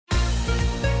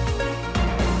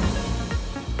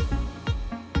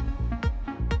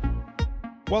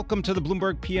Welcome to the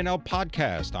Bloomberg P&L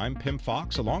podcast. I'm Pim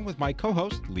Fox, along with my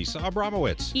co-host, Lisa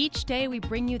Abramowitz. Each day, we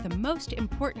bring you the most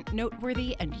important,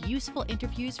 noteworthy, and useful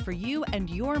interviews for you and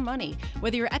your money,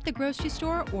 whether you're at the grocery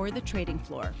store or the trading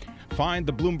floor. Find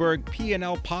the Bloomberg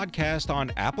P&L podcast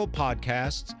on Apple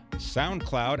Podcasts,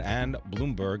 SoundCloud, and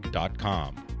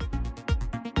Bloomberg.com.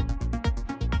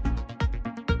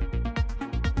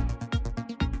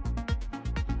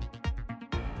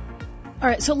 All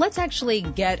right, so let's actually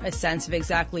get a sense of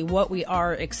exactly what we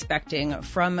are expecting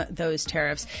from those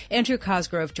tariffs. Andrew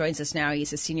Cosgrove joins us now.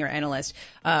 He's a senior analyst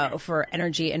for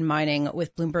energy and mining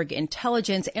with Bloomberg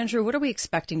Intelligence. Andrew, what are we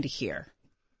expecting to hear?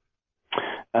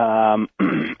 I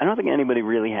don't think anybody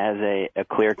really has a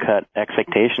clear-cut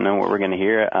expectation on what we're going to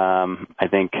hear. I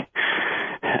think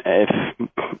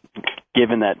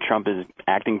given that Trump is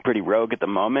acting pretty rogue at the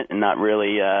moment and not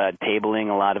really tabling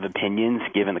a lot of opinions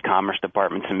given the Commerce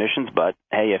Department submissions, but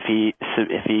hey, if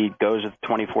he goes with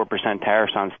 24%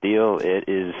 tariffs on steel, it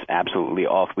is absolutely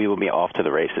off. We will be off to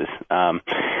the races.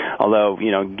 Although,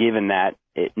 given that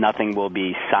nothing will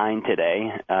be signed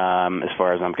today, as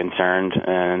far as I'm concerned,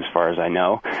 and as far as I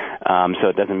know. So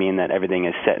it doesn't mean that everything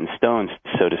is set in stone,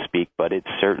 so to speak, but it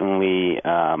certainly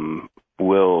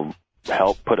will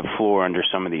help put a floor under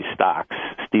some of these stocks,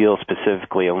 steel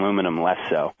specifically, aluminum less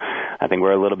so. I think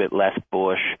we're a little bit less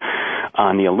bullish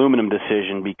on the aluminum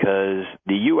decision because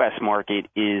the U.S. market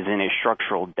is in a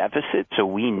structural deficit, so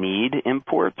we need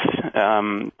imports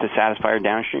to satisfy our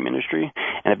downstream industry.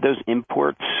 And if those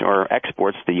imports or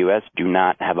exports to the U.S. do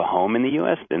not have a home in the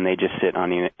U.S., then they just sit on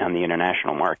the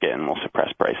international market and will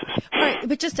suppress prices. All right,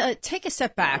 but just take a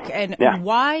step back. And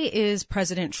why is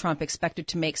President Trump expected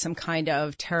to make some kind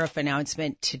of tariff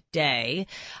announcement today?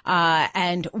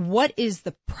 And what is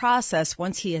the process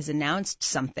once he has announced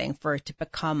something for it to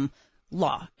become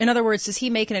law? In other words, does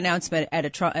he make an announcement at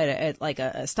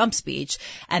a stump speech,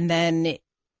 and then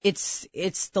it's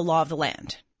the law of the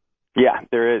land? Yeah,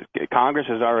 there is. Congress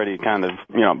has already kind of,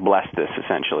 blessed this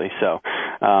essentially. So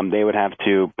they would have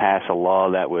to pass a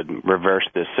law that would reverse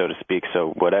this, so to speak. So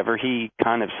whatever he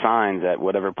kind of signs at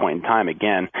whatever point in time,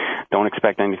 again, don't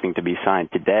expect anything to be signed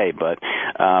today, but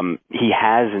he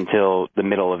has until the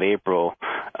middle of April,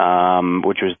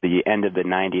 which was the end of the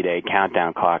 90-day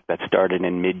countdown clock that started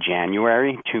in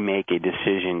mid-January, to make a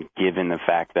decision given the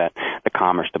fact that the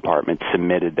Commerce Department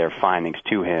submitted their findings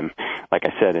to him, like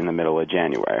I said, in the middle of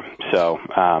January. So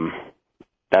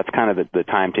that's kind of the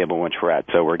timetable in which we're at.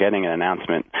 So we're getting an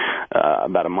announcement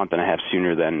about a month and a half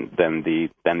sooner than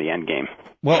the end game.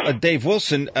 Well, Dave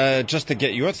Wilson, just to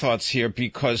get your thoughts here,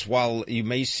 because while you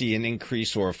may see an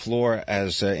increase or a floor,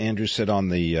 as Andrew said, on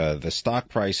the stock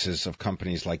prices of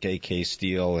companies like AK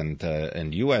Steel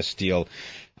and U.S. Steel,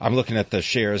 I'm looking at the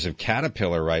shares of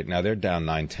Caterpillar right now. They're down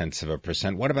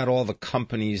 0.9%. What about all the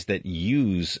companies that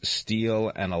use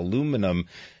steel and aluminum?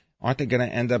 Aren't they going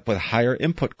to end up with higher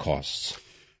input costs?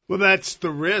 Well, that's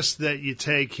the risk that you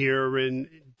take here in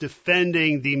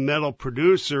defending the metal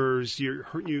producers. You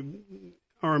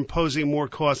are imposing more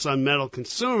costs on metal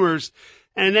consumers.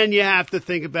 And then you have to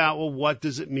think about, well, what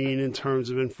does it mean in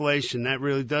terms of inflation? That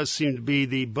really does seem to be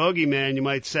the bogeyman, you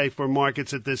might say, for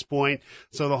markets at this point.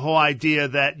 So the whole idea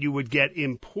that you would get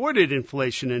imported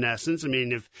inflation, in essence, I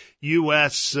mean, if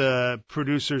U.S.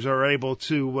 producers are able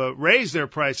to raise their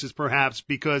prices perhaps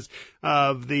because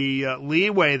of the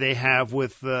leeway they have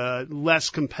with less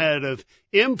competitive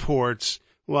imports,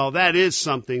 well, that is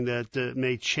something that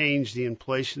may change the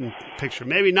inflation picture.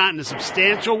 Maybe not in a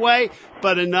substantial way,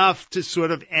 but enough to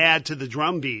sort of add to the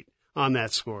drumbeat on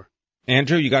that score.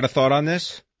 Andrew, you got a thought on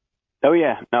this? Oh,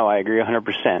 yeah. No, I agree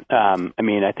 100%.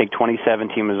 I think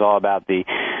 2017 was all about the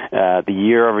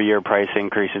year-over-year price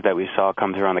increases that we saw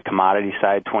come through on the commodity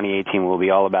side. 2018 will be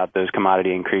all about those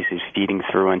commodity increases feeding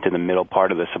through into the middle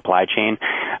part of the supply chain.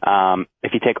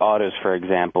 If you take autos, for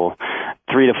example,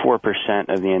 3 to 4%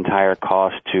 of the entire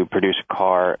cost to produce a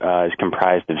car is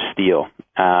comprised of steel.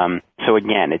 So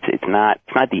again, it's not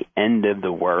the end of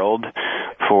the world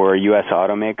for a U.S.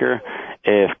 automaker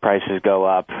if prices go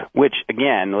up, which,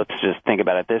 again, let's just think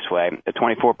about it this way. A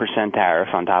 24% tariff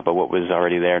on top of what was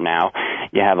already there now.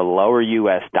 You have a lower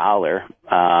U.S. dollar,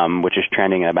 which is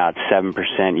trending at about 7%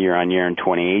 year-on-year in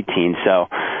 2018. So,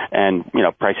 and,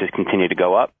 prices continue to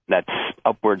go up. That's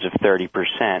upwards of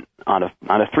 30% on a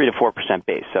 3 to 4%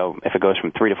 base. So if it goes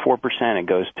from 3 to 4%, it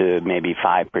goes to maybe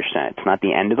 5%. It's not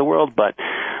the end of the world, but,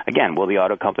 again, will the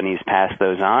auto companies pass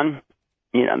those on?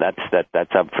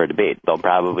 That's up for debate. They'll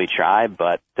probably try,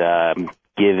 but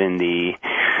given the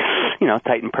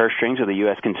tighten purse strings of the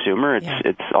U.S. consumer,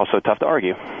 it's also tough to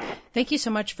argue. Thank you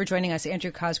so much for joining us,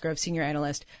 Andrew Cosgrove, senior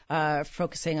analyst,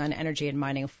 focusing on energy and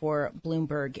mining for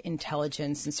Bloomberg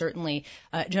Intelligence. And certainly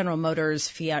General Motors,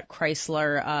 Fiat,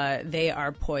 Chrysler, they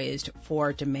are poised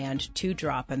for demand to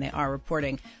drop, and they are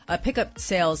reporting pickup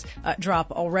sales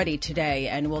drop already today,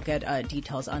 and we'll get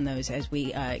details on those as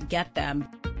we get them.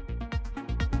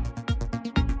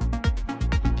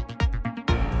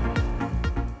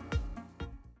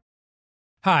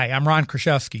 Hi, I'm Ron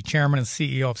Kraszewski, Chairman and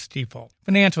CEO of Stifel.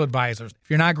 Financial advisors, if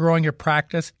you're not growing your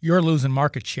practice, you're losing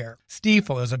market share.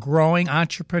 Stifel is a growing,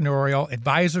 entrepreneurial,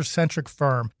 advisor-centric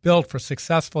firm built for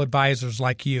successful advisors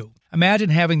like you. Imagine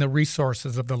having the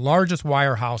resources of the largest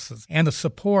wirehouses and the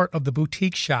support of the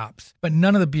boutique shops, but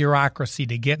none of the bureaucracy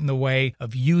to get in the way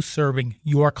of you serving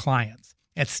your clients.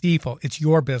 At Stifel, it's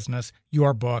your business,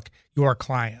 your book, your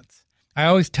clients. I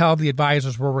always tell the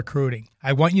advisors we're recruiting,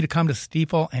 I want you to come to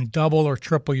Stifel and double or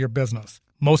triple your business.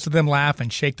 Most of them laugh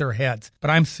and shake their heads, but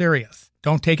I'm serious.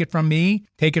 Don't take it from me.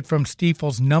 Take it from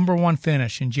Stifel's #1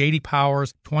 finish in J.D.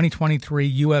 Power's 2023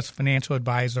 U.S. Financial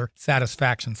Advisor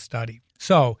Satisfaction Study.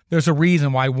 So, there's a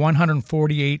reason why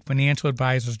 148 financial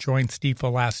advisors joined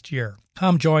Stifel last year.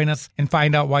 Come join us and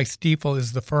find out why Stifel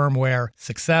is the firm where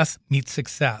success meets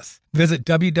success. Visit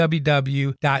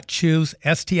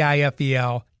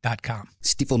www.choosestifel.com.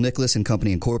 Stifel Nicholas and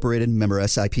Company Incorporated, member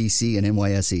SIPC and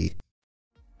NYSE.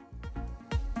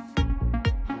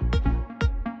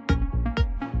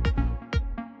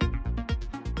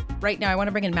 Right now, I want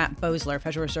to bring in Matt Boesler,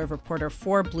 Federal Reserve reporter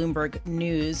for Bloomberg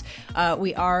News.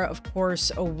 We are, of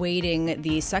course, awaiting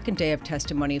the second day of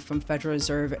testimony from Federal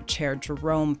Reserve Chair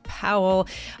Jerome Powell.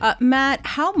 Matt,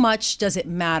 how much does it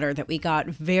matter that we got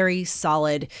very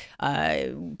solid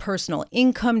personal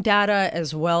income data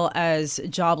as well as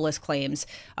jobless claims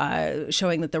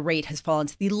showing that the rate has fallen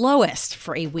to the lowest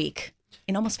for a week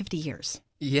in almost 50 years?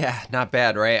 Yeah, not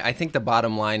bad, right? I think the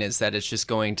bottom line is that it's just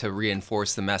going to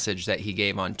reinforce the message that he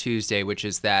gave on Tuesday, which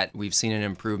is that we've seen an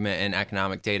improvement in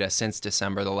economic data since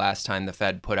December, the last time the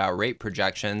Fed put out rate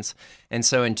projections. And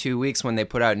so in 2 weeks, when they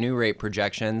put out new rate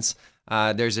projections,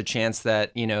 there's a chance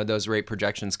that, those rate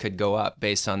projections could go up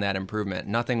based on that improvement.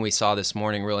 Nothing we saw this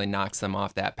morning really knocks them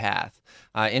off that path.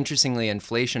 Interestingly,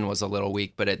 inflation was a little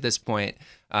weak, but at this point,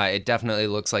 it definitely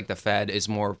looks like the Fed is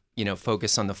more,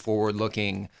 focused on the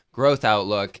forward-looking growth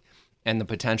outlook and the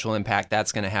potential impact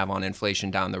that's going to have on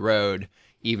inflation down the road,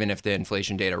 even if the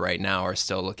inflation data right now are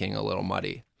still looking a little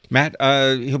muddy. Matt,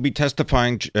 he'll be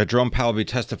testifying, Jerome Powell will be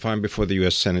testifying before the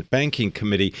U.S. Senate Banking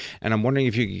Committee, and I'm wondering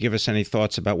if you could give us any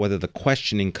thoughts about whether the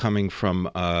questioning coming from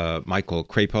Michael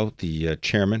Crapo, the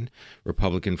chairman,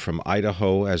 Republican from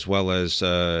Idaho, as well as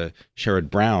Sherrod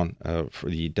Brown, for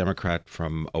the Democrat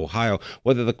from Ohio,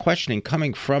 whether the questioning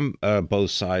coming from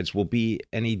both sides will be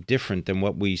any different than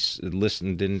what we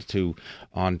listened into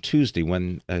on Tuesday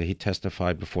when he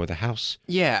testified before the House.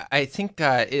 Yeah, I think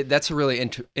that's a really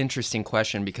interesting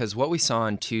question, because what we saw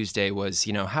on Tuesday was,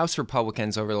 House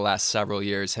Republicans over the last several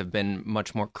years have been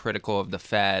much more critical of the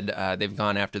Fed. They've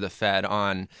gone after the Fed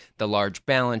on the large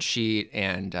balance sheet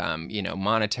and,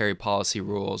 monetary policy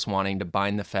rules, wanting to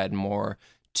bind the Fed more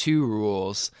to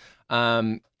rules.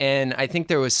 And I think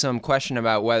there was some question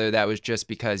about whether that was just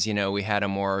because, we had a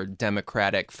more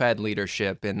democratic Fed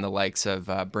leadership in the likes of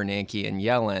Bernanke and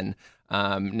Yellen.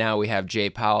 Now we have Jay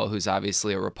Powell, who's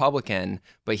obviously a Republican,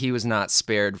 but he was not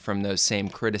spared from those same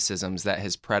criticisms that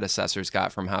his predecessors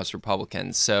got from House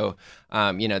Republicans. So,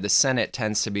 the Senate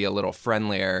tends to be a little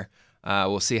friendlier.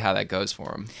 We'll see how that goes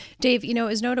for him. Dave, it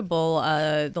was notable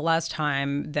the last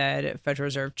time that Federal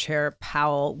Reserve Chair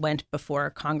Powell went before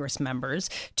Congress members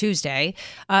Tuesday,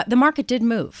 the market did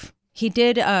move. He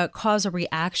did cause a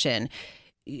reaction.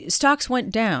 Stocks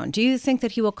went down. Do you think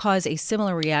that he will cause a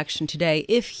similar reaction today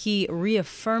if he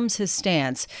reaffirms his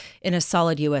stance in a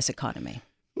solid U.S. economy?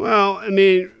 Well, I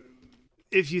mean,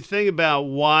 if you think about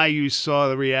why you saw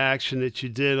the reaction that you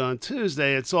did on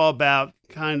Tuesday, it's all about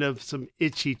kind of some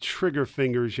itchy trigger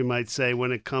fingers, you might say,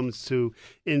 when it comes to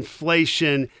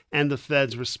inflation and the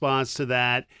Fed's response to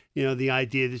that. The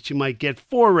idea that you might get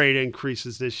 4 rate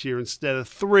increases this year instead of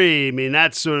 3. I mean,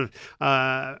 that sort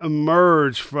of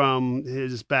emerged from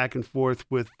his back and forth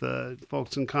with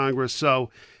folks in Congress. So,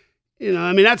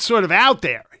 that's sort of out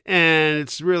there. And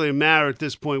it's really a matter at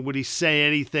this point, would he say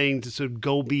anything to sort of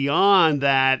go beyond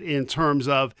that in terms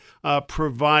of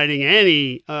providing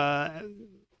any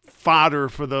fodder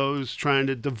for those trying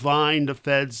to divine the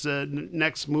Fed's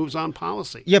next moves on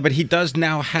policy. Yeah, but he does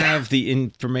now have the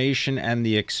information and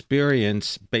the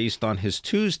experience based on his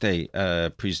Tuesday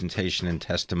presentation and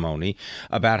testimony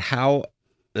about how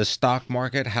the stock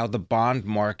market, how the bond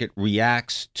market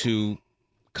reacts to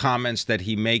comments that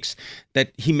he makes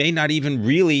that he may not even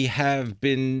really have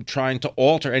been trying to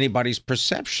alter anybody's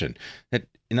perception. That,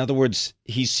 in other words,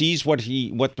 he sees what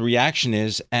the reaction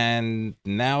is, and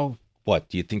now what?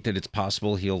 Do you think that it's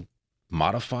possible he'll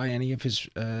modify any of his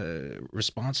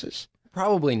responses?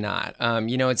 Probably not.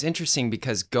 It's interesting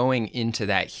because going into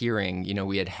that hearing,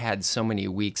 we had so many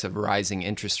weeks of rising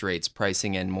interest rates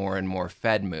pricing in more and more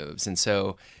Fed moves. And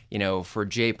so, for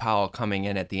Jay Powell coming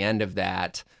in at the end of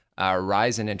that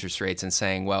rise in interest rates and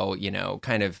saying, well,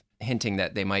 kind of hinting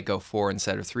that they might go 4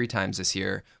 instead of 3 times this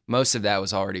year, most of that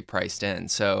was already priced in.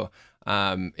 So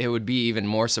it would be even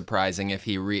more surprising if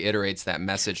he reiterates that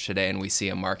message today and we see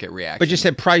a market reaction. But you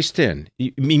said priced in.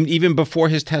 You mean even before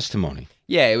his testimony?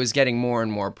 Yeah, it was getting more and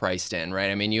more priced in,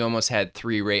 right? I mean, you almost had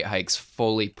 3 rate hikes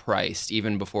fully priced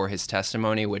even before his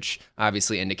testimony, which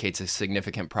obviously indicates a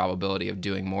significant probability of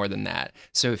doing more than that.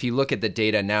 So if you look at the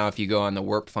data now, if you go on the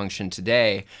WIRP function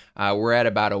today, we're at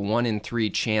about a 1 in 3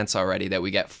 chance already that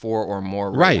we get 4 or more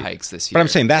rate hikes this year. But I'm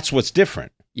saying that's what's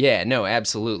different. Yeah, no,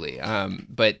 absolutely.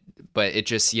 But it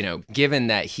just, given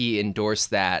that he endorsed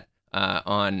that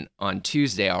on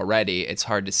Tuesday already, it's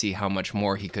hard to see how much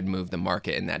more he could move the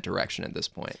market in that direction at this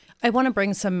point. I want to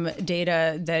bring some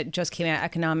data that just came out,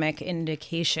 economic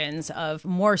indications of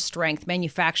more strength,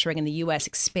 manufacturing in the U.S.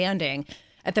 expanding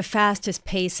at the fastest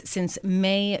pace since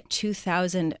May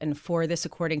 2004. This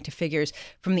according to figures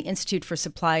from the Institute for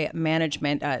Supply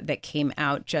Management that came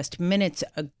out just minutes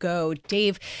ago.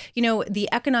 Dave, the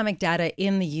economic data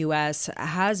in the U.S.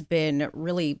 has been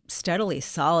really steadily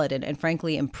solid and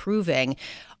frankly improving.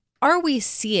 Are we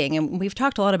seeing, and we've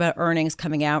talked a lot about earnings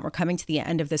coming out, we're coming to the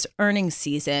end of this earnings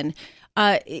season.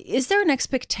 Is there an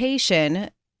expectation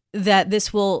that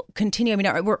this will continue? I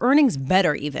mean, were earnings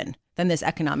better even than this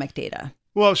economic data?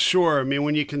 Well, sure. I mean,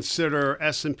 when you consider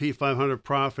S&P 500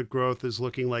 profit growth is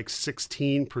looking like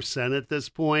 16% at this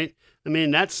point, I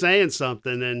mean, that's saying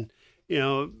something. And,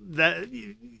 that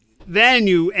then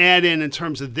you add in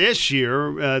terms of this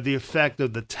year, the effect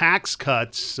of the tax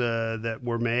cuts that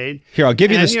were made. Here, I'll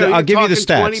give you the I'll give you the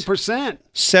stats. 20%.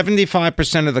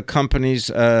 75% of the companies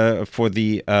for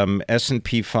the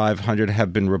S&P 500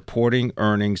 have been reporting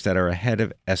earnings that are ahead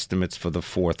of estimates for the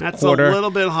fourth quarter. That's a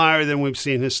little bit higher than we've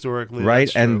seen historically.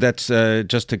 Right, that's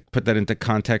just to put that into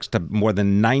context, more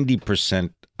than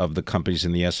 90% of the companies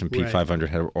in the S&P 500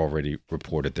 have already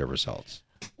reported their results.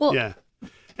 Well, yeah.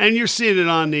 And you're seeing it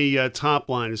on the top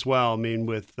line as well. I mean,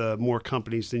 with more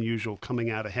companies than usual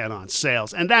coming out ahead on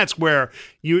sales. And that's where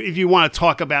if you want to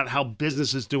talk about how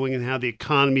business is doing and how the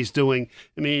economy is doing,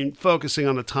 I mean, focusing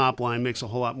on the top line makes a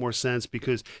whole lot more sense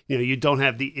because, you don't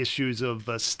have the issues of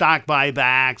stock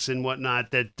buybacks and whatnot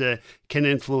that can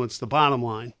influence the bottom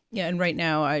line. Yeah, and right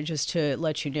now, just to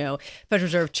let you know, Federal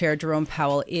Reserve Chair Jerome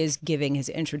Powell is giving his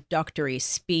introductory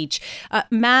speech.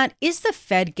 Matt, is the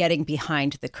Fed getting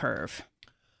behind the curve?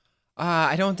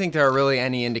 I don't think there are really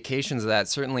any indications of that,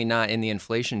 certainly not in the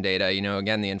inflation data.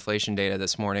 Again, the inflation data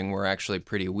this morning were actually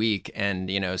pretty weak. And,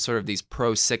 sort of these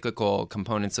pro-cyclical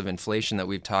components of inflation that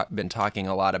we've been talking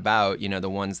a lot about, the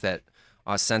ones that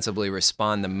ostensibly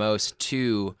respond the most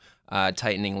to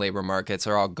tightening labor markets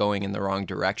are all going in the wrong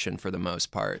direction for the most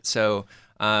part. So,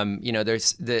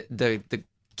 there's the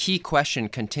key question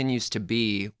continues to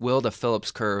be, will the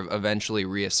Phillips curve eventually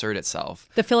reassert itself?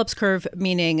 The Phillips curve,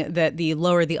 meaning that the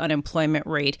lower the unemployment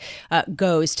rate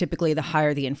goes, typically the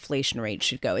higher the inflation rate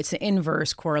should go. It's an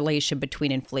inverse correlation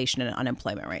between inflation and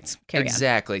unemployment rates. Carry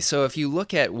exactly. on. So if you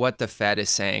look at what the Fed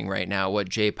is saying right now, what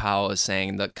Jay Powell is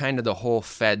saying, the whole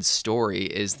Fed story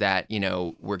is that,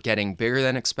 we're getting bigger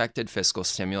than expected fiscal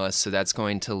stimulus. So that's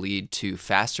going to lead to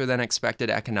faster than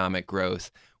expected economic growth,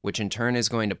 which in turn is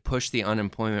going to push the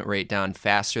unemployment rate down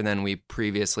faster than we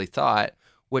previously thought,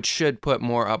 which should put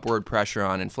more upward pressure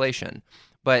on inflation.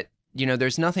 But,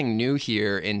 there's nothing new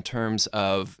here in terms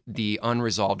of the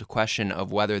unresolved question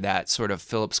of whether that sort of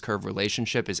Phillips curve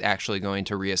relationship is actually going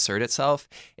to reassert itself.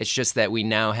 It's just that we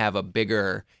now have a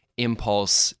bigger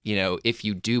impulse, if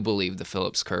you do believe the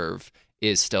Phillips curve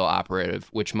is still operative,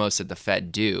 which most of the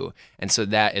Fed do. And so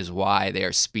that is why they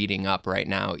are speeding up right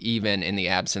now, even in the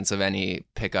absence of any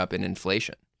pickup in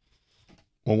inflation.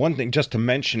 Well, one thing just to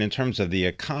mention in terms of the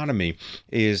economy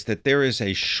is that there is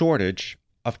a shortage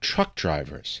of truck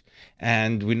drivers.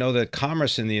 And we know that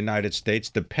commerce in the United States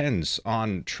depends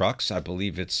on trucks. I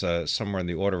believe it's somewhere in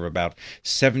the order of about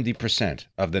 70%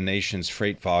 of the nation's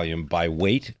freight volume by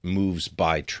weight moves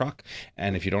by truck.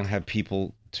 And if you don't have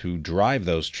people to drive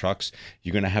those trucks,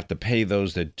 you're going to have to pay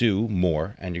those that do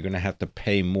more, and you're going to have to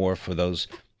pay more for those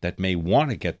that may want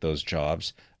to get those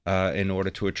jobs in order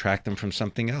to attract them from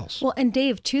something else. Well, and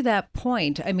Dave, to that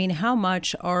point, I mean, how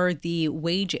much are the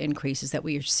wage increases that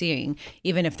we are seeing,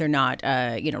 even if they're not,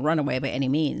 runaway by any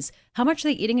means, how much are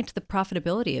they eating into the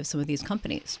profitability of some of these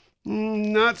companies?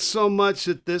 Not so much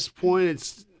at this point.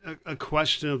 It's a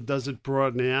question of, does it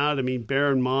broaden out? I mean,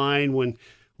 bear in mind when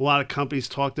a lot of companies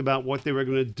talked about what they were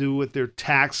going to do with their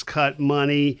tax cut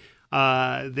money.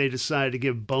 They decided to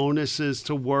give bonuses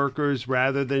to workers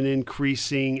rather than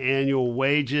increasing annual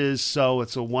wages. So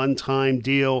it's a one-time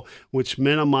deal, which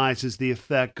minimizes the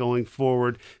effect going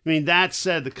forward. I mean, that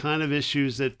said, the kind of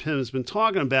issues that Pim's been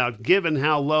talking about, given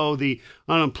how low the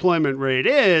unemployment rate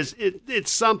is,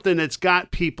 it's something that's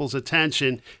got people's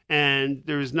attention. And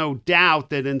there's no doubt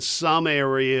that in some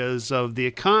areas of the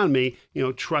economy,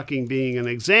 trucking being an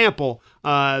example,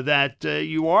 that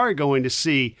you are going to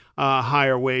see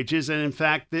higher wages. And in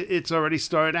fact, it's already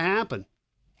started to happen.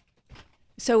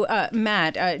 So,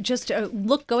 Matt, just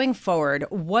look going forward,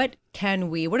 what are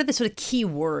the sort of key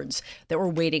words that we're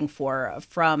waiting for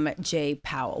from Jay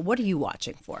Powell? What are you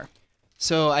watching for?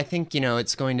 So I think,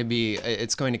 it's going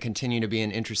to continue to be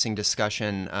an interesting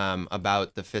discussion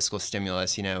about the fiscal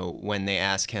stimulus, when they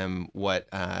ask him what,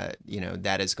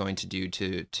 that is going to do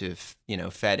to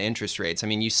Fed interest rates. I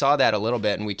mean, you saw that a little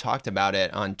bit, and we talked about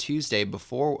it on Tuesday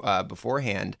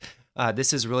beforehand.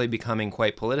 This is really becoming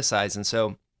quite politicized. And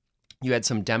so you had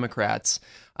some Democrats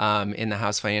in the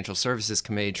House Financial Services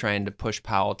Committee trying to push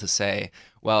Powell to say,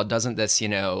 well, doesn't this,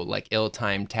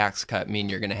 ill-timed tax cut mean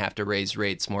you're going to have to raise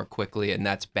rates more quickly, and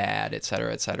that's bad, et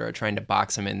cetera, trying to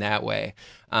box him in that way.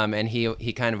 And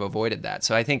he kind of avoided that.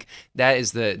 So I think that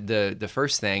is the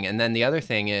first thing. And then the other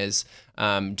thing is,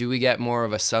 do we get more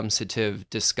of a substantive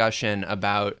discussion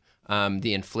about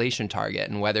the inflation target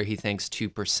and whether he thinks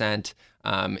 2%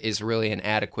 is really an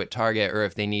adequate target, or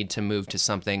if they need to move to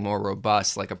something more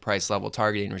robust like a price level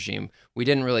targeting regime. We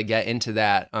didn't really get into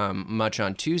that much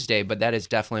on Tuesday, but that is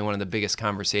definitely one of the biggest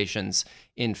conversations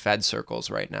in Fed circles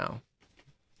right now.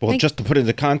 Well, just to put it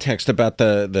into context about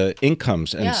the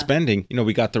incomes and spending,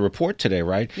 we got the report today,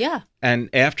 right? Yeah. And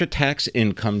after-tax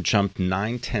income jumped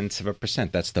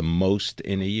 0.9%. That's the most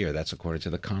in a year. That's according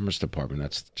to the Commerce Department.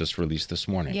 That's just released this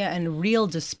morning. Yeah, and real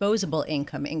disposable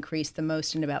income increased the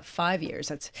most in about 5 years.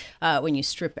 That's when you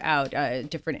strip out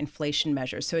different inflation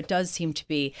measures. So it does seem to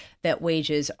be that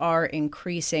wages are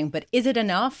increasing. But is it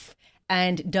enough?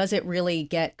 And does it really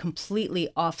get completely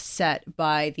offset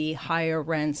by the higher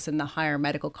rents and the higher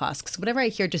medical costs? Because whenever I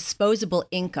hear disposable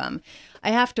income,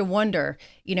 I have to wonder,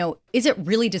 is it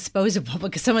really disposable?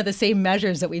 Because some of the same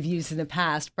measures that we've used in the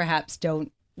past perhaps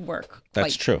don't work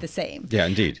That's quite true. the same. Yeah,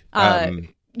 indeed.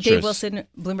 Dave Wilson,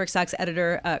 Bloomberg Stocks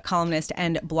editor, columnist,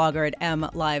 and blogger at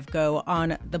MLive Go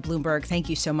on the Bloomberg. Thank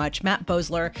you so much. Matt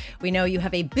Boesler, we know you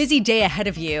have a busy day ahead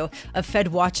of you of Fed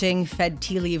watching, Fed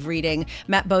tea leave reading.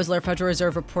 Matt Boesler, Federal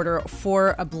Reserve reporter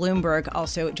for Bloomberg,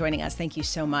 also joining us. Thank you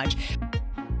so much.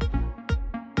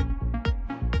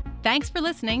 Thanks for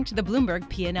listening to the Bloomberg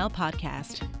P&L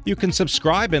podcast. You can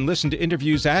subscribe and listen to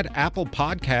interviews at Apple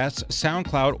Podcasts,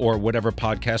 SoundCloud, or whatever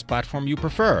podcast platform you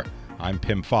prefer. I'm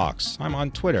Pim Fox. I'm on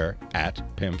Twitter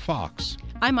at Pim Fox.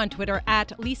 I'm on Twitter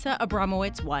at Lisa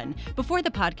Abramowitz1. Before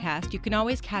the podcast, you can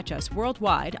always catch us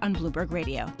worldwide on Bloomberg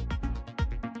Radio.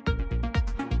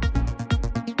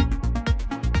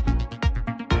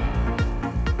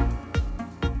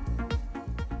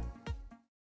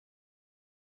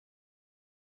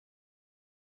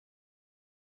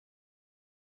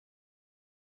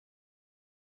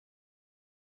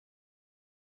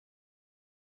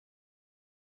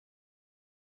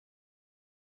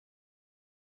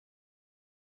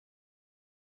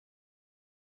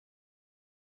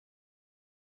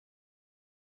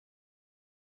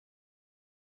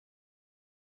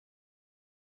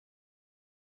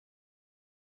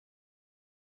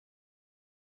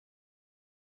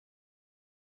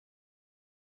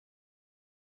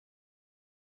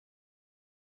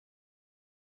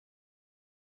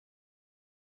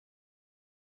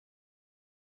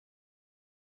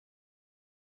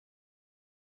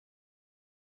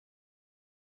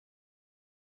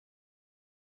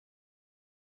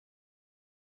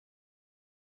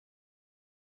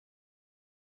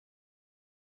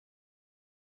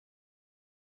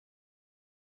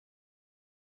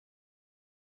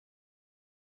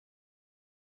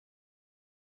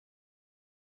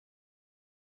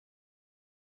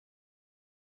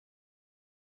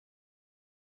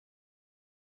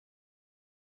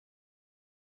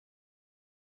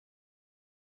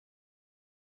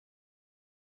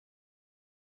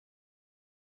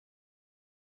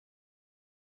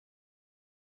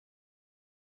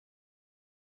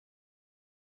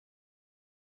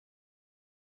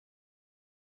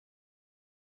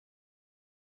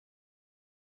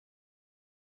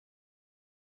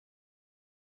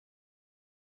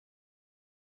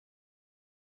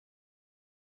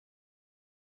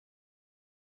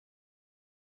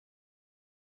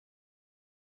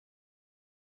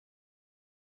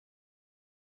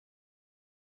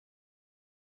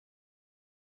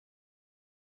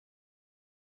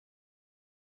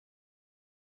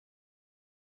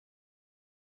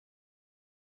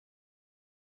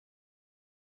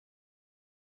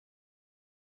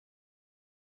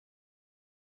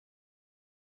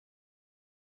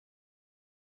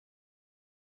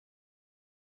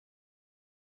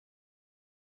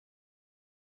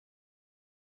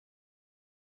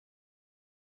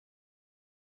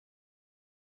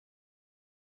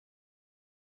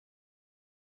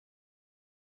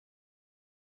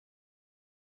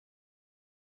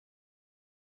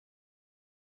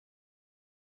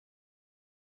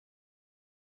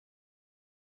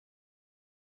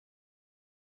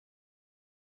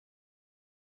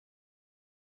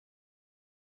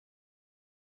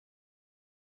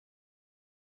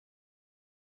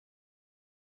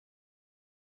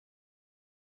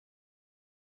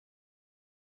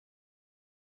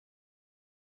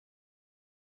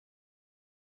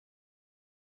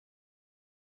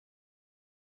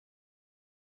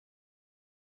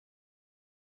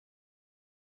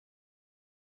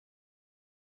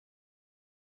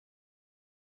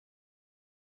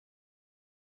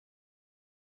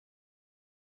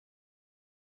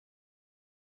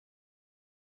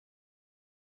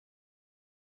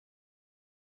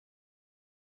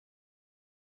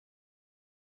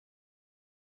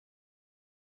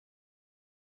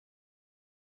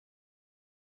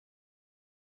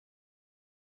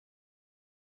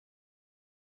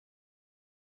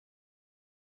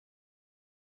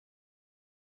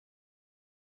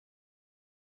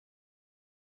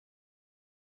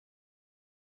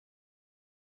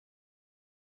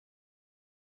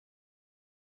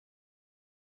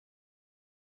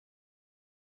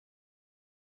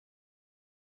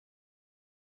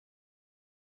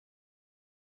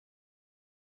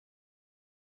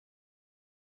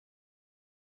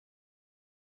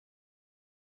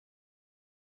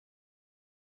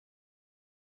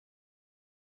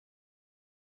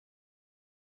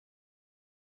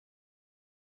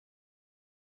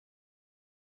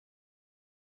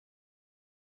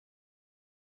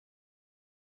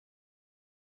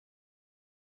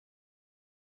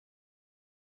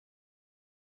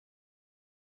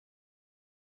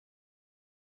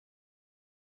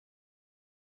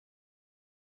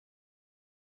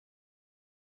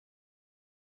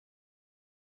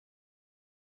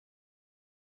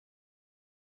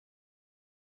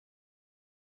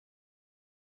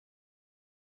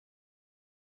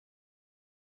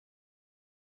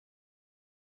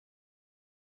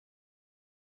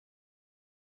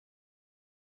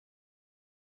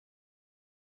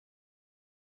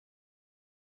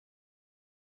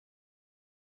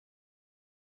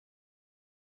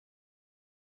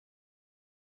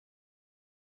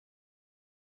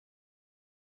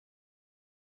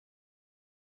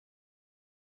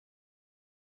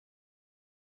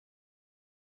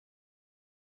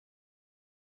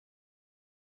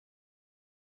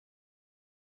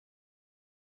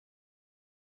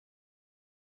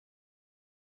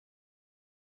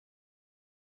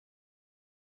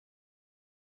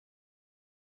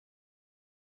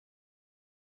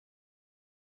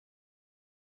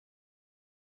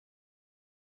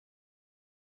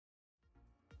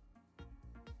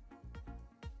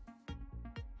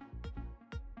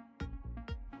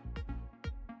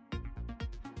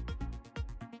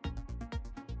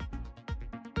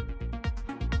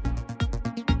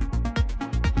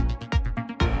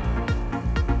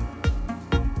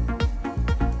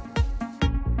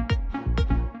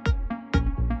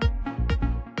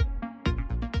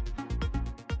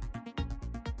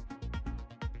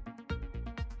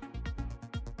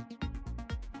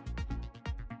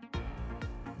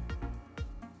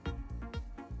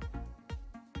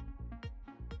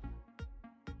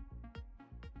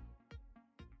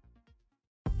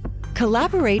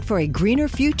 Collaborate for a greener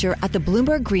future at the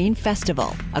Bloomberg Green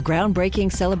Festival, a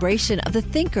groundbreaking celebration of the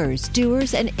thinkers,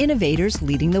 doers, and innovators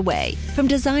leading the way. From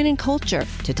design and culture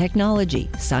to technology,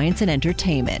 science, and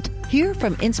entertainment. Hear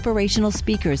from inspirational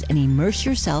speakers and immerse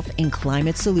yourself in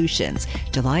climate solutions.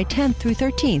 July 10th through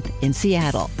 13th in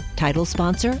Seattle. Title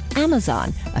sponsor,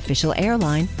 Amazon. Official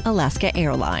airline, Alaska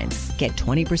Airlines. Get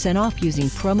 20% off using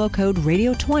promo code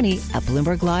radio20 at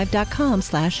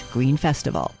BloombergLive.com/Green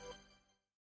Festival.